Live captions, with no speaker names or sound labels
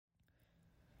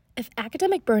If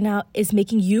academic burnout is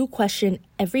making you question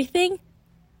everything,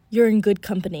 you're in good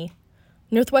company.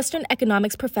 Northwestern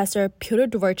economics professor Pyotr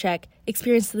Dvorchak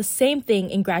experienced the same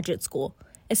thing in graduate school,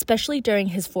 especially during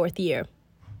his fourth year.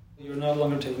 You're no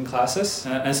longer taking classes,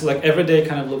 and so every day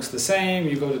kind of looks the same.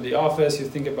 You go to the office, you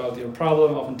think about your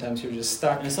problem, oftentimes you're just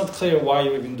stuck. And it's not clear why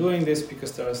you're even doing this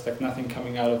because there's nothing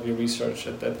coming out of your research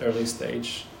at that early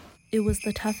stage. It was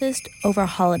the toughest over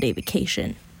holiday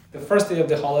vacation. The first day of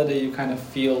the holiday, you kind of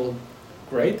feel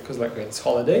great because it's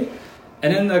holiday.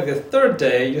 And then the third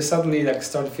day, you suddenly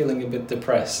start feeling a bit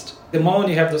depressed. The moment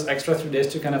you have those extra 3 days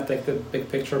to kind of take the big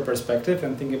picture perspective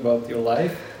and think about your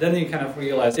life, then you kind of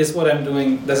realize, is what I'm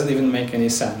doing, does it even make any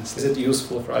sense? Is it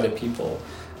useful for other people?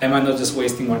 Am I not just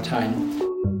wasting more time?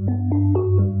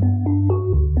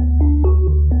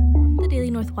 From the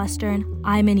Daily Northwestern,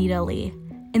 I'm Anita Lee.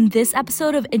 In this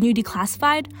episode of NU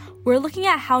Declassified, we're looking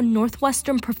at how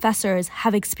Northwestern professors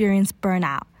have experienced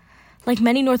burnout. Like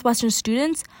many Northwestern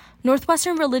students,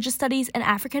 Northwestern Religious Studies and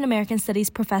African American Studies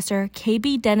professor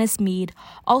KB Dennis Mead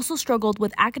also struggled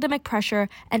with academic pressure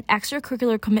and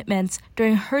extracurricular commitments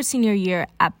during her senior year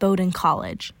at Bowdoin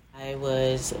College. I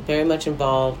was very much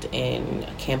involved in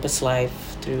campus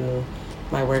life through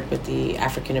my work with the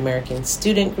African American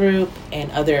student group and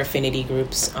other affinity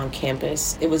groups on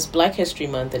campus. It was Black History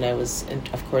Month, and I was,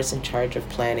 of course, in charge of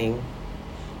planning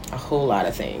a whole lot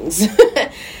of things.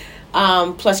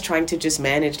 Plus trying to just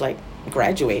manage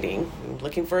graduating,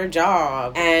 looking for a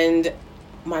job. And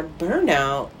my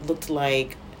burnout looked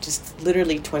like just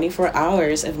literally 24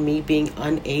 hours of me being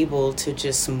unable to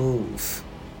just move.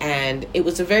 And it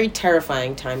was a very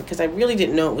terrifying time because I really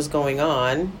didn't know what was going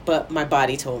on, but my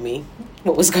body told me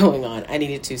what was going on. I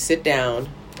needed to sit down.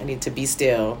 I needed to be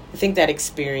still. I think that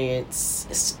experience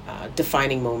is a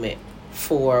defining moment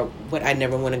for what I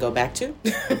never want to go back to.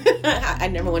 I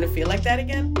never want to feel like that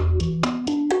again.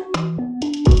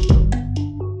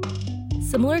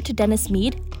 Similar to Dennis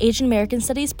Mead, Asian American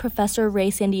Studies professor Ray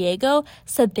Sandiego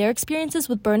said their experiences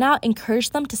with burnout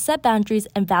encouraged them to set boundaries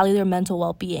and value their mental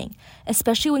well-being,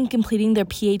 especially when completing their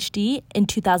PhD in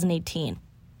 2018.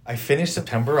 I finished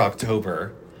September,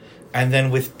 October, and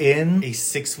then within a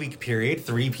 6-week period,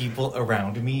 3 people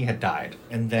around me had died.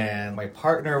 And then my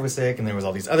partner was sick, and there was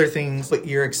all these other things. But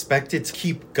you're expected to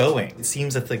keep going. It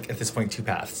seems that at this point, 2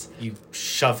 paths. You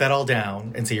shove that all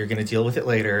down and say you're going to deal with it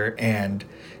later and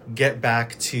get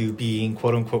back to being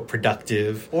quote-unquote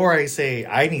productive. Or I say,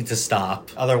 I need to stop.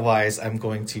 Otherwise, I'm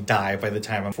going to die by the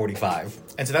time I'm 45.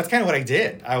 And so that's kind of what I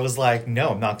did. I was like, no,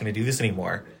 I'm not going to do this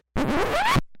anymore.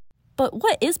 But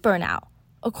what is burnout?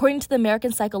 According to the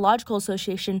American Psychological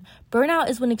Association, burnout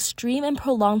is when extreme and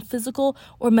prolonged physical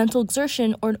or mental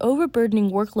exertion or an overburdening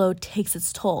workload takes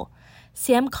its toll.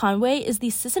 Sam Conway is the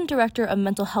Assistant Director of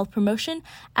Mental Health Promotion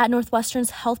at Northwestern's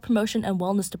Health Promotion and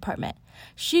Wellness Department.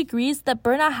 She agrees that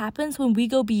burnout happens when we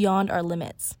go beyond our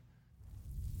limits.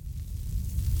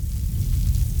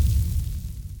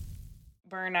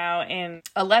 Burnout in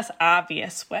a less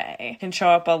obvious way can show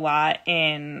up a lot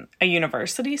in a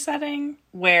university setting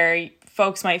where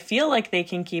folks might feel like they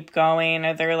can keep going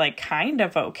or they're kind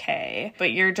of okay,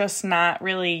 but you're just not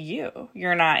really you.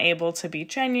 You're not able to be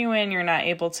genuine. You're not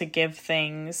able to give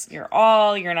things your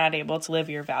all. You're not able to live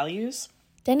your values.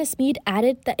 Dennis Mead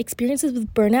added that experiences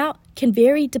with burnout can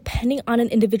vary depending on an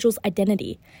individual's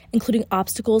identity, including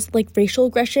obstacles like racial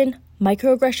aggression,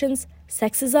 microaggressions,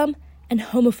 sexism, and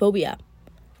homophobia.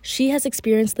 She has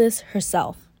experienced this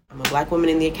herself. I'm a Black woman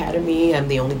in the academy. I'm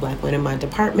the only Black one in my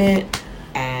department.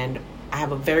 And I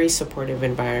have a very supportive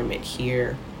environment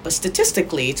here. But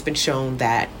statistically, it's been shown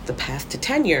that the path to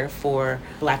tenure for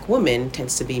Black women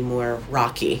tends to be more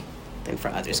rocky than for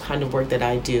others. The kind of work that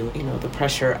I do, the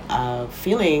pressure of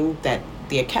feeling that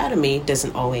the academy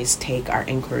doesn't always take our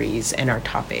inquiries and our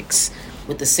topics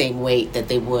with the same weight that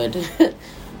they would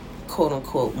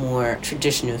quote-unquote more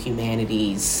traditional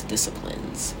humanities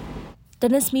disciplines.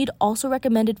 Dennis Mead also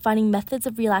recommended finding methods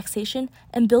of relaxation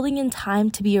and building in time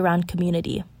to be around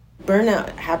community.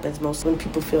 Burnout happens most when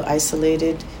people feel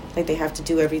isolated, like they have to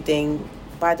do everything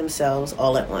by themselves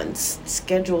all at once.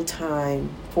 Schedule time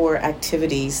for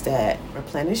activities that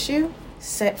replenish you.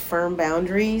 Set firm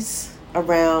boundaries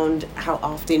around how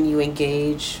often you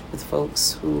engage with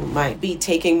folks who might be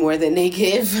taking more than they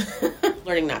give.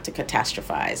 Learning not to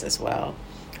catastrophize as well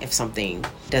if something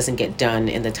doesn't get done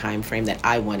in the time frame that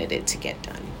I wanted it to get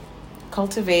done.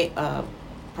 Cultivate a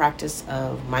practice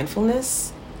of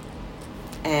mindfulness.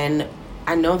 And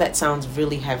I know that sounds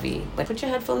really heavy, but put your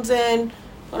headphones in,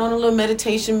 put on a little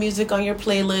meditation music on your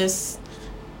playlist,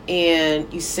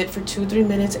 and you sit for 2-3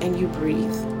 minutes and you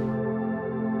breathe.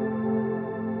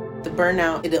 The the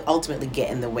burnout, it'll ultimately get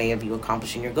in the way of you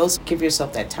accomplishing your goals. Give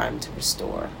yourself that time to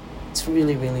restore. It's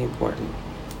really, really important.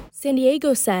 San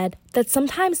Diego said that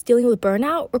sometimes dealing with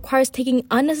burnout requires taking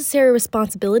unnecessary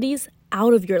responsibilities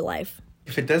out of your life.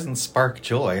 If it doesn't spark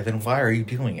joy, then why are you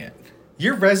doing it?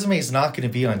 Your resume is not going to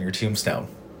be on your tombstone.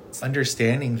 It's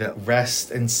understanding that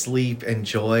rest and sleep and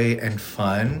joy and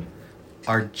fun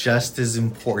are just as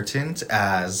important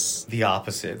as the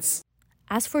opposites.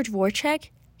 As for Dvorchak,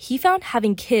 he found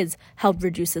having kids helped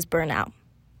reduce his burnout.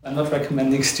 I'm not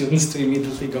recommending students to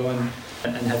immediately go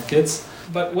and have kids.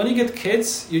 But when you get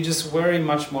kids, you just worry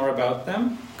much more about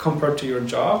them compared to your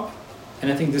job.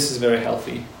 And I think this is very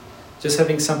healthy. Just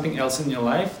having something else in your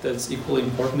life that's equally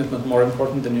important, if not more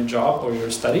important than your job or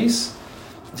your studies,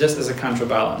 just as a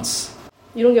counterbalance.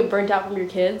 You don't get burnt out from your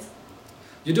kids?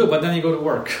 You do, but then you go to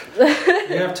work.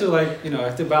 You have to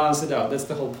have to balance it out. That's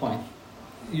the whole point.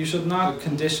 You should not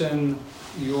condition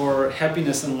your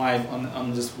happiness in life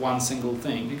on just one single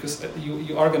thing, because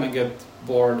you are going to get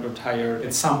bored or tired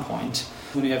at some point.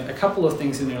 When you have a couple of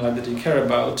things in your life that you care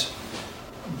about,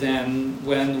 then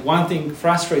when one thing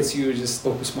frustrates you, just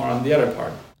focus more on the other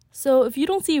part. So if you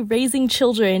don't see raising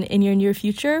children in your near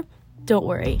future, don't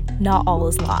worry, not all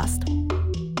is lost.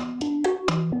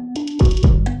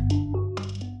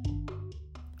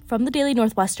 From the Daily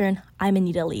Northwestern, I'm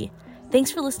Anita Lee.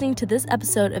 Thanks for listening to this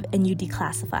episode of NU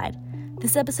Declassified.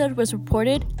 This episode was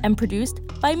reported and produced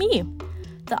by me.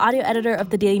 The audio editor of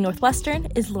the Daily Northwestern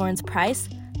is Lawrence Price,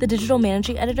 the digital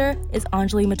managing editor is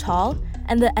Anjali Mittal,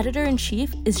 and the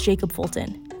editor-in-chief is Jacob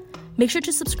Fulton. Make sure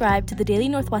to subscribe to the Daily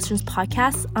Northwestern's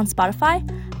podcasts on Spotify,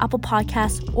 Apple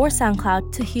Podcasts, or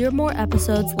SoundCloud to hear more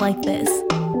episodes like this.